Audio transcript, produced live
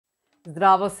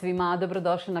Zdravo svima,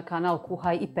 dobrodošli na kanal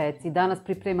Kuhaj i peci. Danas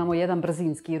pripremamo jedan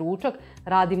brzinski ručak.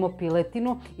 Radimo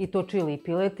piletinu i to čili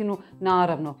piletinu.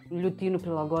 Naravno, ljutinu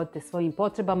prilagodite svojim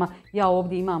potrebama. Ja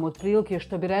ovdje imam otprilike,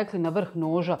 što bi rekli, na vrh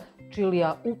noža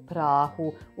čilija u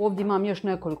prahu. Ovdje imam još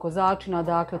nekoliko začina,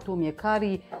 dakle tu mi je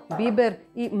kari, biber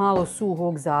i malo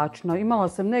suhog začina. Imala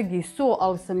sam negdje so,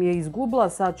 ali sam je izgubila,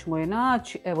 sad ćemo je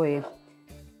naći. Evo je.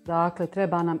 Dakle,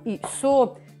 treba nam i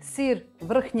so, sir,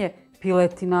 vrhnje,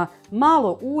 piletina,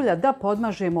 malo ulja da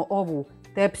podmažemo ovu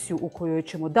tepsiju u kojoj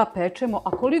ćemo da pečemo.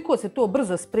 A koliko se to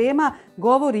brzo sprema,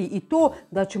 govori i to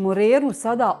da ćemo rernu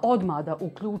sada odmah da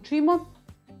uključimo.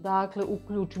 Dakle,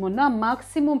 uključimo na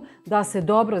maksimum da se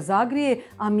dobro zagrije,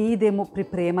 a mi idemo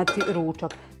pripremati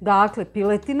ručak. Dakle,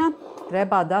 piletina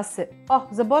treba da se...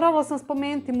 zaboravila sam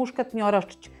spomenuti muškatni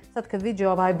oraščić. Sad kad viđe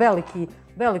ovaj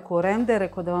veliko rende,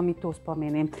 rekao da vam i to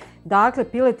spomenem.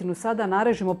 Dakle, piletinu sada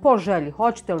narežemo po želji.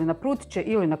 Hoćete li na prutiće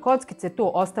ili na kockice,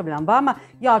 to ostavljam vama.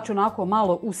 Ja ću onako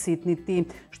malo usitniti.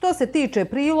 Što se tiče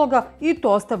priloga, i to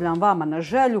ostavljam vama na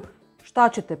želju. Šta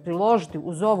ćete priložiti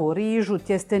uz ovu rižu,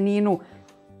 tjesteninu,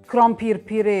 krompir,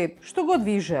 pire, što god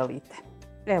vi želite.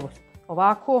 Evo,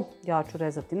 ovako, ja ću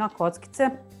rezati na kockice.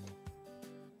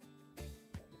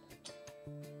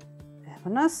 Evo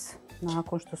nas.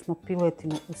 Nakon što smo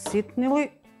piletinu usitnili,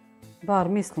 bar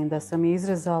mislim da sam je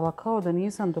izrezala kao da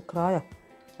nisam do kraja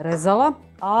rezala,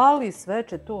 ali sve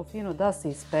će to fino da se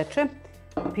ispeče.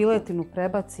 Piletinu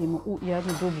prebacimo u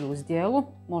jednu dublju zdjelu.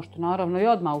 Možete naravno i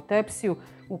odmah u tepsiju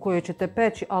u kojoj ćete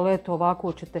peći, ali eto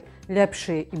ovako ćete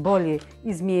ljepše i bolje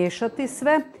izmiješati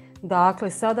sve. Dakle,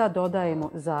 sada dodajemo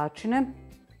začine.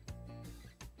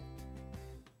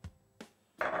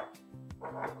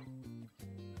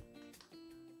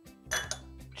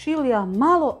 Čilija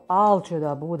malo, ali će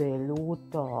da bude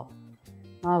ljuto.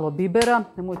 Malo bibera,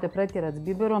 nemojte pretjerati s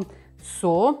biberom.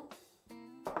 So,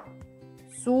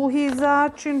 suhi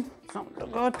začin, samo da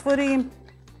ga otvorim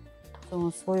s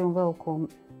ovom svojom velikom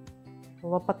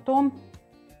lopatom.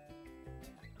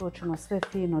 To ćemo sve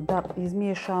fino da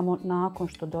izmiješamo nakon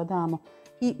što dodamo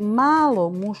i malo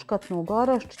muškatnog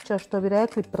oraščića, što bi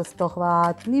rekli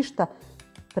prstohvat, ništa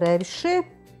previše.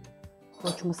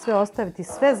 To ćemo sve ostaviti,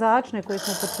 sve začine koje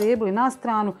smo potrebili na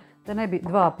stranu, da ne bi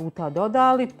dva puta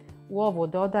dodali. U ovo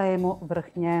dodajemo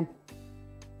vrhnje.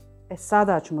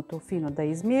 Sada ćemo to fino da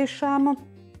izmiješamo.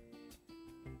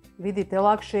 Vidite,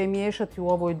 lakše je miješati u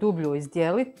ovoj dubljoj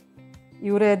zdjeli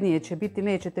i urednije će biti,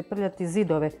 nećete prljati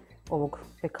zidove ovog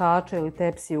pekača ili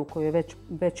tepsije u kojoj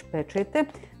već pečete.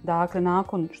 Dakle,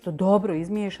 nakon što dobro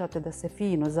izmiješate da se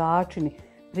fino začini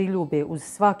priljube uz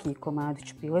svaki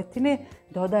komadić piletine,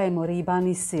 dodajemo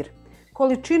ribani sir.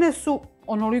 Količine su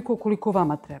onoliko koliko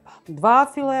vama treba.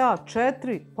 2 filea,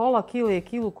 4, pola kile,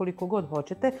 kilu, koliko god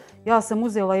hoćete. Ja sam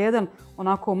uzela jedan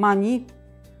onako manji,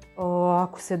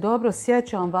 ako se dobro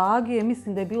sjećam vage,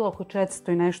 mislim da je bilo oko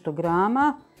 400 i nešto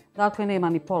grama. Dakle, nema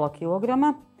ni pola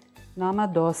kilograma. Nama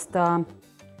dosta.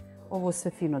 Ovo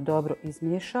sve fino dobro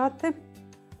izmiješate.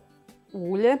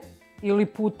 Ulje ili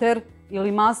puter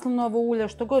ili maslinovo ulje,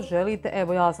 što god želite.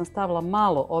 Evo, ja sam stavila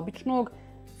malo običnog.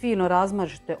 Fino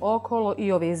razmažite okolo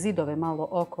i ove zidove malo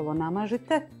okolo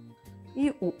namažite.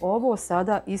 I u ovo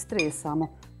sada istresamo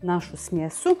našu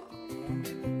smjesu.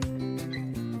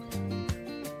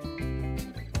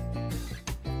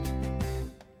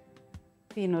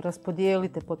 Fino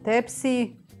raspodijelite po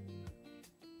tepsiji.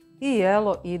 I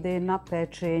jelo ide na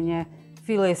pečenje.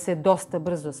 File se dosta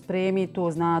brzo spremi,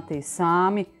 to znate i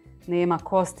sami. Nema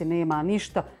kosti, nema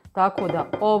ništa, tako da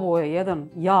ovo je jedan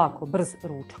jako brz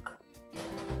ručak.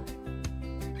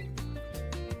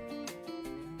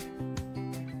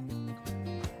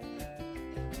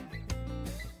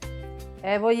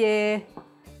 Evo je,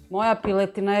 moja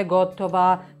piletina je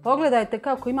gotova. Pogledajte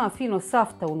kako ima fino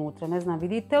safta unutra, ne znam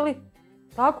vidite li?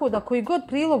 Tako da koji god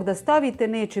prilog da stavite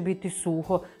neće biti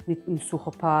suho, ni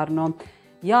suhoparno.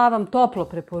 Ja vam toplo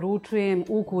preporučujem,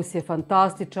 ukus je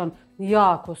fantastičan,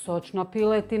 jako sočna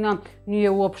piletina, nije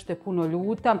uopšte puno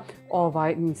ljuta,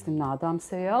 nadam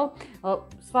se, jel?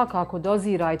 Svakako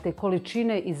dozirajte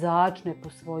količine i začine po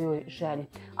svojoj želji.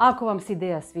 Ako vam se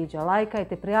ideja sviđa,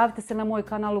 lajkajte, prijavite se na moj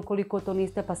kanal ukoliko to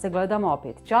niste, pa se gledamo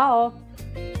opet. Ćao!